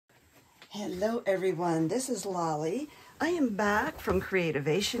Hello everyone, this is Lolly. I am back from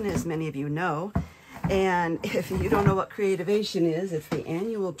Creativation, as many of you know. And if you don't know what Creativation is, it's the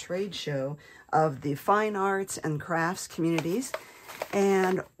annual trade show of the fine arts and crafts communities.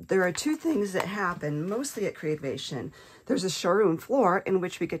 And there are two things that happen mostly at Creativation. There's a showroom floor in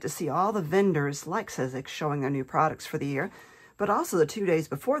which we get to see all the vendors like Sizzix showing their new products for the year. But also the 2 days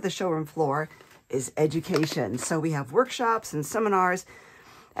before the showroom floor is education. So we have workshops and seminars.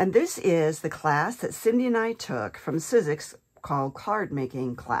 And this is the class that Cindy and I took from Sizzix called Card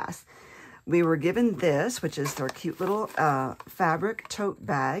Making class. We were given this, which is their cute little fabric tote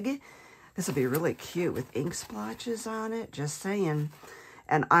bag. This will be really cute with ink splotches on it, just saying.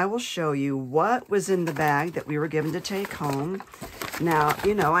 And I will show you what was in the bag that we were given to take home. Now,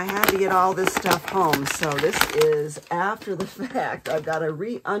 you know, I had to get all this stuff home, so this is after the fact. I've got to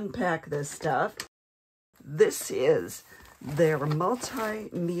re-unpack this stuff. This is their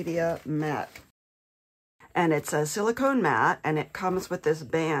multimedia mat. And it's a silicone mat, and it comes with this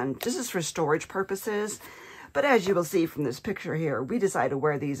band. This is for storage purposes. But as you will see from this picture here, we decided to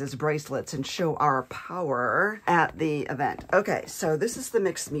wear these as bracelets and show our power at the event. Okay, so this is the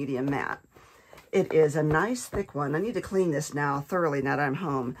mixed media mat. It is a nice thick one. I need to clean this now thoroughly now that I'm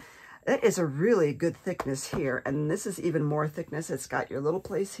home. It is a really good thickness here, and this is even more thickness. It's got your little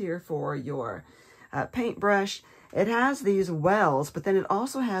place here for your paintbrush. It has these wells, but then it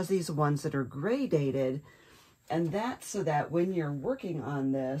also has these ones that are gradated, and that's so that when you're working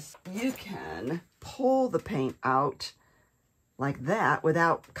on this, you can pull the paint out like that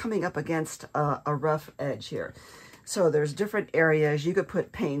without coming up against a rough edge here. So there's different areas. You could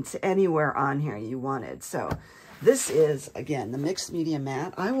put paints anywhere on here you wanted. So this is, again, the mixed media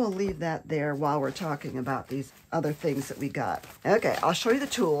mat. I will leave that there while we're talking about these other things that we got. Okay, I'll show you the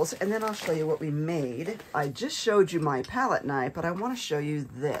tools, and then I'll show you what we made. I just showed you my palette knife, but I want to show you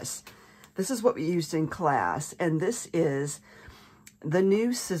this. This is what we used in class, and this is the new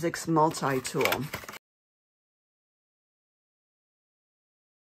Sizzix multi-tool.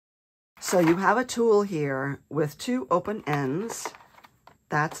 So you have a tool here with two open ends.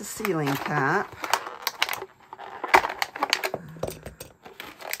 That's a sealing cap.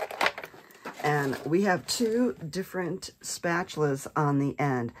 And we have two different spatulas on the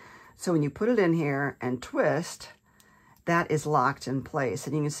end. So when you put it in here and twist, that is locked in place.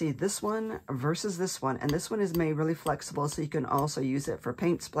 And you can see this one versus this one. And this one is made really flexible, so you can also use it for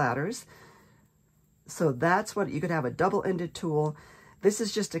paint splatters. So that's what you could have, a double-ended tool. This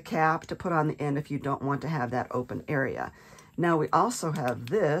is just a cap to put on the end if you don't want to have that open area. Now we also have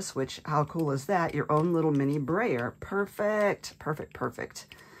this, which, how cool is that? Your own little mini brayer. Perfect, perfect, perfect.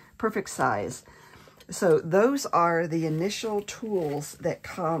 Perfect size. So those are the initial tools that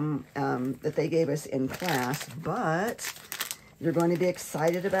come, that they gave us in class, but you're going to be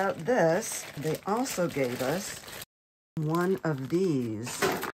excited about this. They also gave us one of these.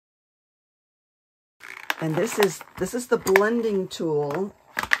 And this is the blending tool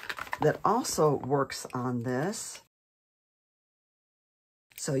that also works on this.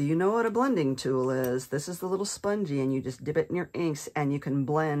 So you know what a blending tool is. This is the little spongy, and you just dip it in your inks and you can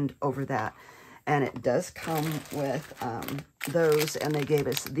blend over that. And it does come with those, and they gave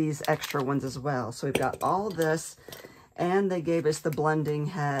us these extra ones as well. So we've got all this, and they gave us the blending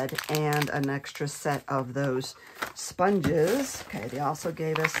head and an extra set of those sponges. Okay, they also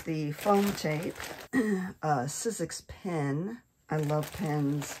gave us the foam tape, Sizzix pen. I love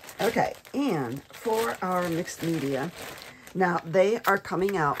pens. Okay, and for our mixed media, now, they are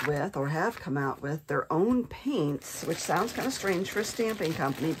coming out with, or have come out with, their own paints, which sounds kind of strange for a stamping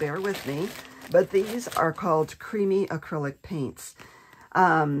company, bear with me, but these are called creamy acrylic paints.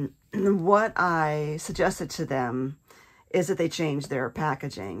 What I suggested to them is that they change their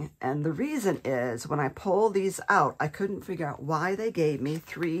packaging, and the reason is, when I pulled these out, I couldn't figure out why they gave me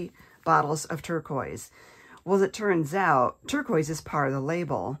 3 bottles of turquoise. Well, it turns out turquoise is part of the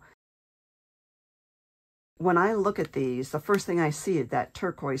label. When I look at these, the first thing I see is that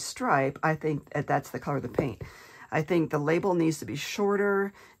turquoise stripe. I think that's the color of the paint. I think the label needs to be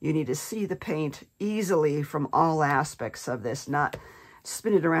shorter. You need to see the paint easily from all aspects of this, not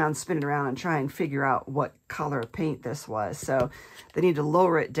spin it around, and try and figure out what color paint this was. So they need to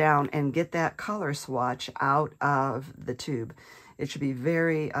lower it down and get that color swatch out of the tube. It should be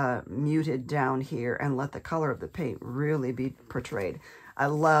very muted down here and let the color of the paint really be portrayed. I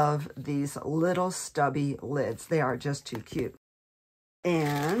love these little stubby lids. They are just too cute.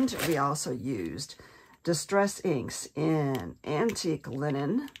 And we also used distress inks in antique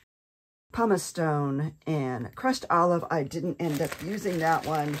linen, pumice stone, and crushed olive. I didn't end up using that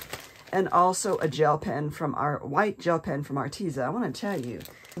one. and also a gel pen from our white gel pen from Arteza. I want to tell you,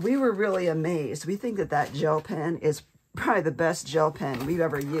 we were really amazed. We think that that gel pen is probably the best gel pen we've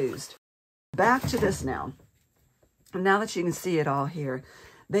ever used. Back to this now. Now that you can see it all here,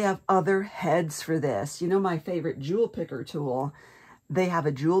 they have other heads for this. You know my favorite jewel picker tool? They have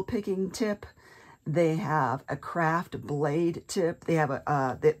a jewel picking tip. They have a craft blade tip. They have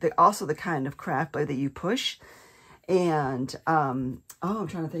they also the kind of craft blade that you push. And, I'm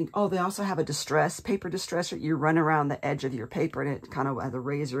trying to think. Oh, they also have a paper distressor. You run around the edge of your paper and it kind of has a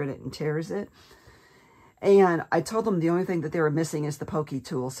razor in it and tears it. And I told them the only thing that they were missing is the pokey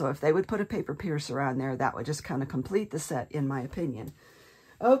tool. So if they would put a paper piercer on there, that would just kind of complete the set, in my opinion.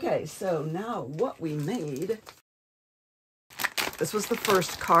 Okay, so now what we made. This was the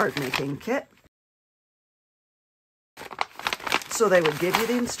first card making kit. So they would give you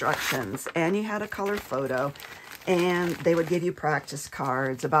the instructions, and you had a color photo, and they would give you practice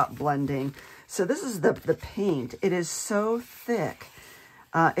cards about blending. So this is the paint. It is so thick.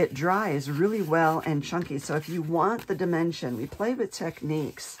 It dries really well and chunky. So if you want the dimension, we play with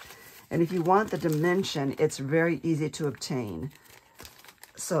techniques. And if you want the dimension, it's very easy to obtain.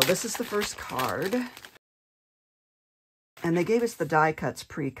 So this is the first card. And they gave us the die cuts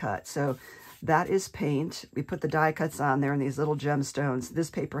pre-cut. So that is paint. We put the die cuts on there and these little gemstones.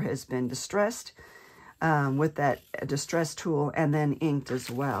 This paper has been distressed with that distress tool and then inked as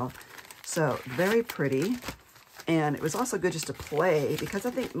well. So very pretty. And it was also good just to play because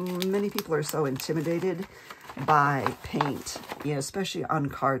I think many people are so intimidated by paint, you know, especially on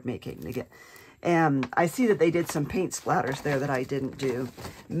card making. And I see that they did some paint splatters there that I didn't do.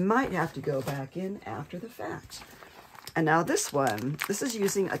 Might have to go back in after the fact. And now this one, this is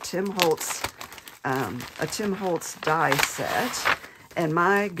using a Tim Holtz die set. And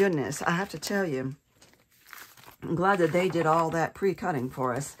my goodness, I have to tell you, I'm glad that they did all that pre-cutting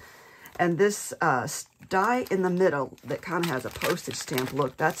for us. And this die in the middle that kind of has a postage stamp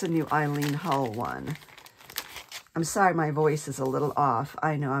look, that's a new Eileen Hull one. I'm sorry my voice is a little off.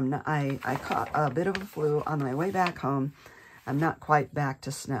 I know I'm not, I caught a bit of a flu on my way back home. I'm not quite back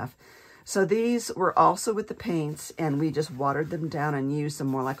to snuff. So these were also with the paints, and we just watered them down and used them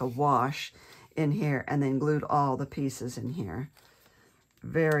more like a wash in here, and then glued all the pieces in here.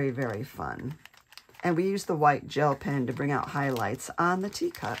 Very, very fun. And we used the white gel pen to bring out highlights on the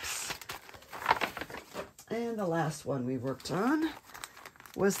teacups. And the last one we worked on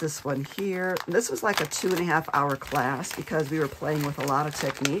was this one here. This was like a 2.5-hour class because we were playing with a lot of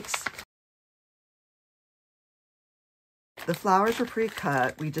techniques. The flowers were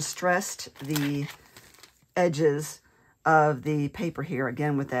pre-cut. We distressed the edges of the paper here,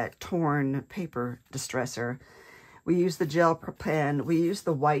 again with that torn paper distressor. We used the gel pen, we used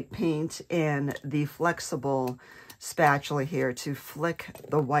the white paint and the flexible spatula here to flick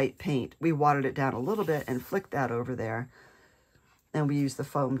the white paint. We watered it down a little bit and flicked that over there. And we used the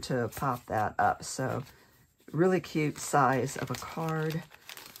foam to pop that up. So really cute size of a card.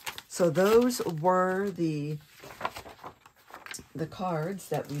 So those were the cards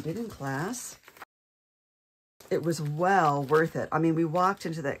that we did in class. It was well worth it. I mean, we walked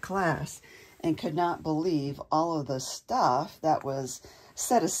into that class and could not believe all of the stuff that was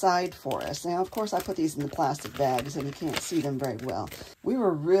set aside for us. Now, of course, I put these in the plastic bags and you can't see them very well. We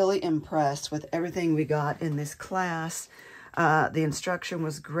were really impressed with everything we got in this class. The instruction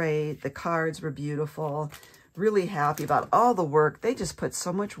was great. The cards were beautiful. Really happy about all the work. They just put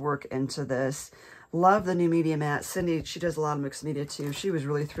so much work into this. Love the new media mat. Cindy, she does a lot of mixed media too. She was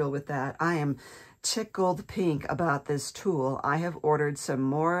really thrilled with that. I am tickled pink about this tool. I have ordered some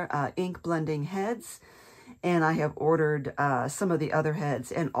more ink blending heads, and I have ordered some of the other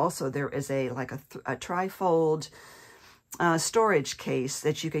heads. And also there is a trifold storage case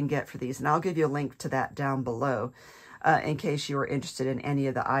that you can get for these. And I'll give you a link to that down below in case you are interested in any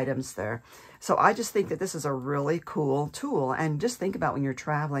of the items there. So I just think that this is a really cool tool. And just think about when you're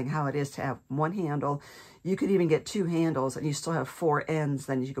traveling, how it is to have one handle. You could even get 2 handles and you still have 4 ends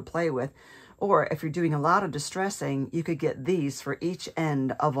then you could play with. Or if you're doing a lot of distressing, you could get these for each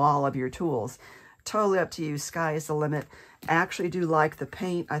end of all of your tools. Totally up to you. Sky is the limit. I actually do like the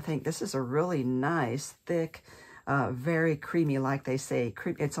paint. I think this is a really nice, thick, very creamy, like they say.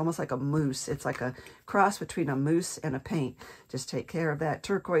 It's almost like a mousse. It's like a cross between a mousse and a paint. Just take care of that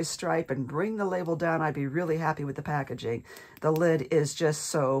turquoise stripe and bring the label down. I'd be really happy with the packaging. The lid is just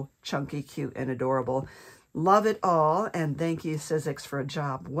so chunky, cute, and adorable. Love it all, and thank you, Sizzix, for a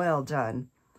job well done.